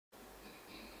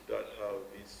that have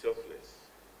been selfless,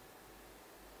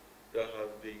 that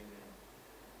have been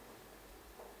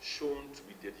shown to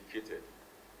be dedicated,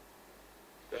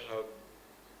 that have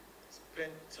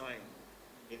spent time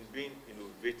in being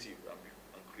innovative and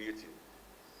creative.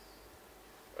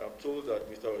 I'm told that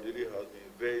Mr. Abiodun has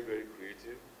been very, very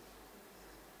creative,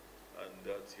 and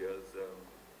that he has,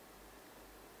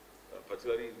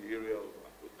 particularly in the area of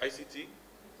ICT,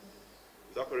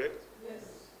 is that correct? Yes.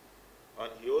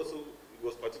 And he also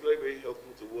was particularly very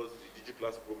helpful towards the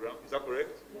DigiClass program, is that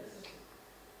correct? Yes.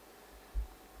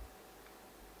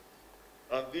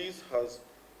 And this has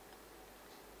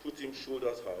put him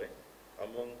shoulders high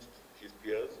amongst his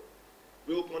peers.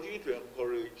 We will continue to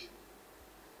encourage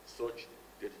such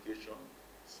dedication,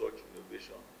 such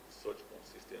innovation, such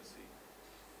consistency,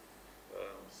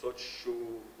 such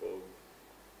show of,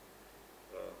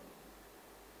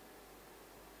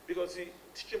 because the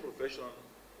teaching profession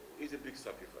is a big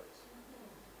sacrifice.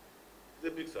 It's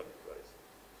a big sacrifice.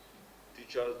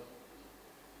 Teachers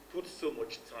put so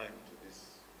much time to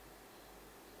this,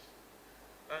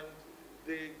 and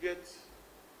they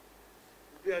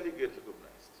barely get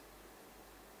recognized.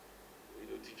 You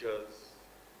know, teachers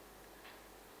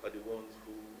are the ones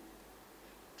who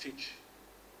teach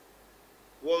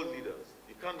world leaders.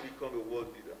 You can't become a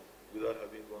world leader without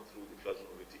having gone through the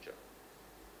classroom of a teacher.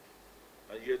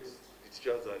 And yet, the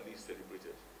teachers are least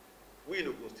celebrated. We in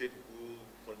Ogun State will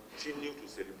continue to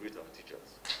celebrate our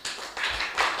teachers.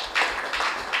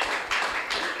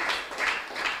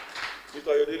 Mr.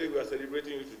 Abiodun, we are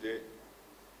celebrating you today.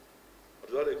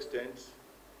 To that extent,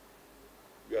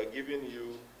 we are giving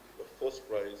you the first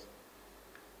prize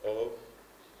of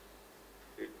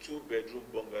a 2-bedroom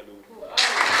bungalow. Wow.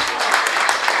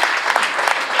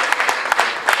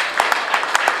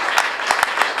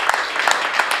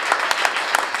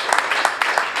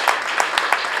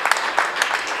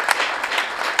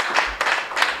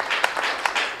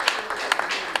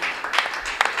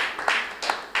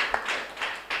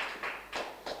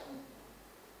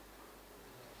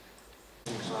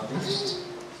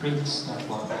 Prince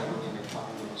Dapo Abiodun and the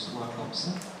family was welcome,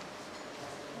 sir. Of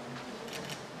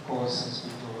course, has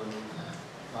been told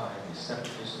by the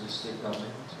Secretary of the State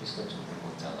Government, Mr.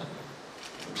 Dapo.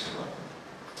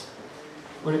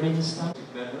 For remaining staff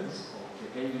members of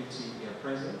the NUT here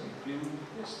present include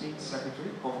the State Secretary,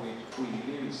 Comrade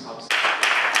Uyili is absent.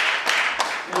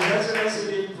 His Excellency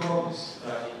did promise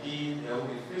that indeed there will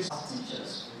be face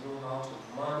teachers who know how to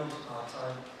manage our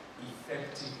time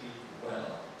effectively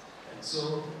well. And so,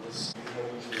 we take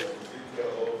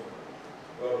care of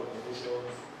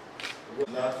commissions,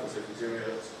 not for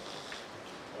secretariat,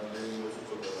 and then we also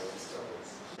talk about the Star Wars.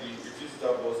 If this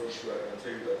Star Wars issue, I can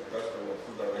tell you that that's why we'll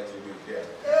put that right away here.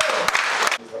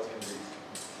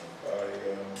 I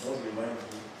must remind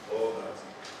you all that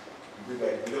you be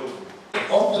like below.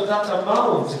 Up to that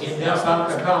amount in their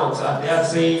bank accounts, and they are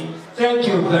saying, thank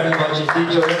you very much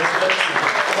indeed, Your Excellency.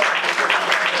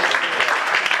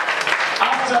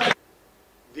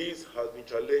 This has been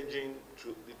challenging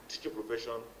to the teaching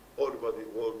profession all over the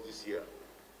world this year.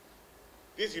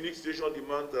 This unique situation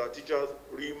demands that our teachers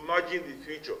reimagine the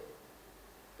future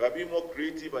by being more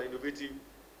creative and innovative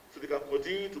so they can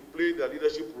continue to play their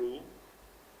leadership role,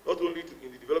 not only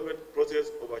in the development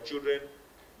process of our children,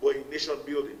 but in nation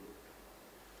building.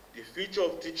 The future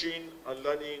of teaching and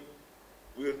learning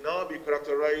will now be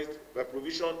characterized by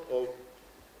provision of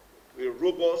a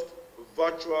robust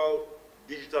virtual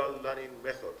digital learning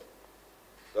method.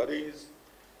 That is,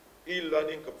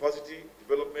 e-learning capacity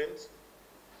development,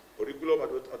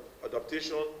 curriculum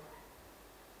adaptation,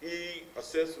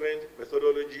 e-assessment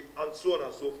methodology, and so on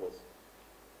and so forth.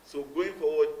 So going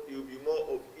forward, it will be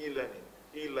more of e-learning,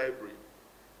 e-library,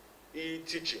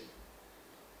 e-teaching.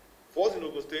 For us in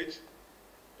Ogun State,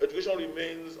 education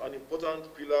remains an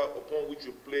important pillar upon which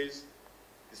we place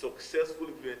the successful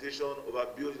implementation of our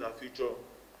Building Our Future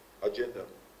agenda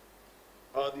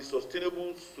and the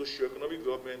sustainable socio-economic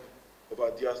development of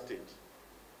our dear state.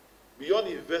 Beyond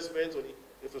investment on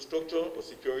infrastructure or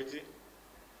security,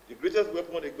 the greatest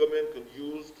weapon a government can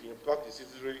use to impact the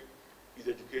citizenry is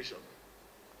education.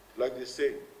 Like they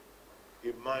say,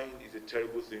 a mind is a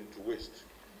terrible thing to waste.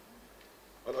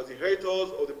 And as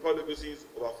inheritors of the proud legacies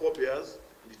of our forebears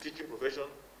in the teaching profession,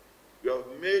 we have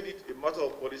made it a matter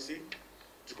of policy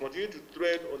to continue to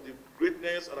tread on the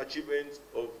greatness and achievements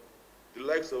of the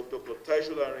likes of Dr.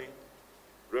 Taisho Larry,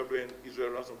 Reverend Israel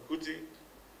Ransom Kuti,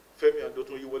 Femi and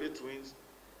Dr. Yiwale twins,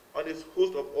 and a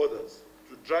host of others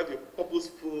to drive a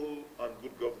purposeful and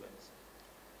good governance.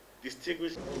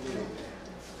 Distinguished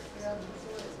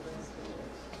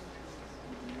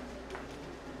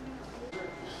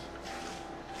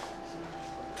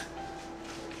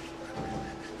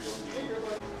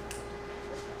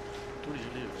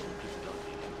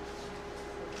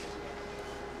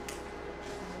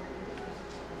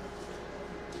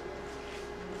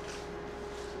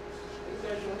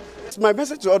My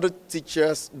message to other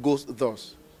teachers goes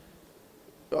thus.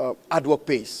 Hard work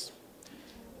pays.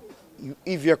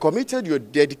 If you're committed, you're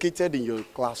dedicated in your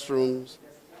classrooms,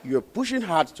 you're pushing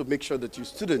hard to make sure that your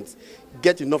students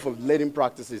get enough of learning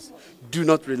practices, do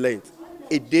not relent.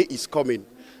 A day is coming.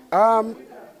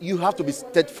 You have to be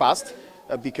steadfast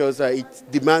because it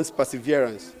demands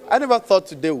perseverance. I never thought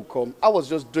today would come. I was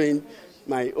just doing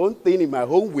my own thing in my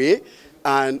own way,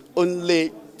 and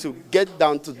only to get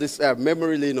down to this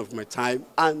memory lane of my time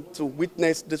and to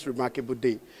witness this remarkable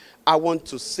day. I want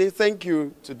to say thank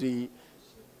you to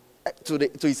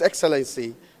His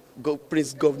Excellency,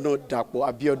 Prince Governor Dapo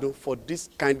Abiodun, for this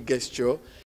kind gesture.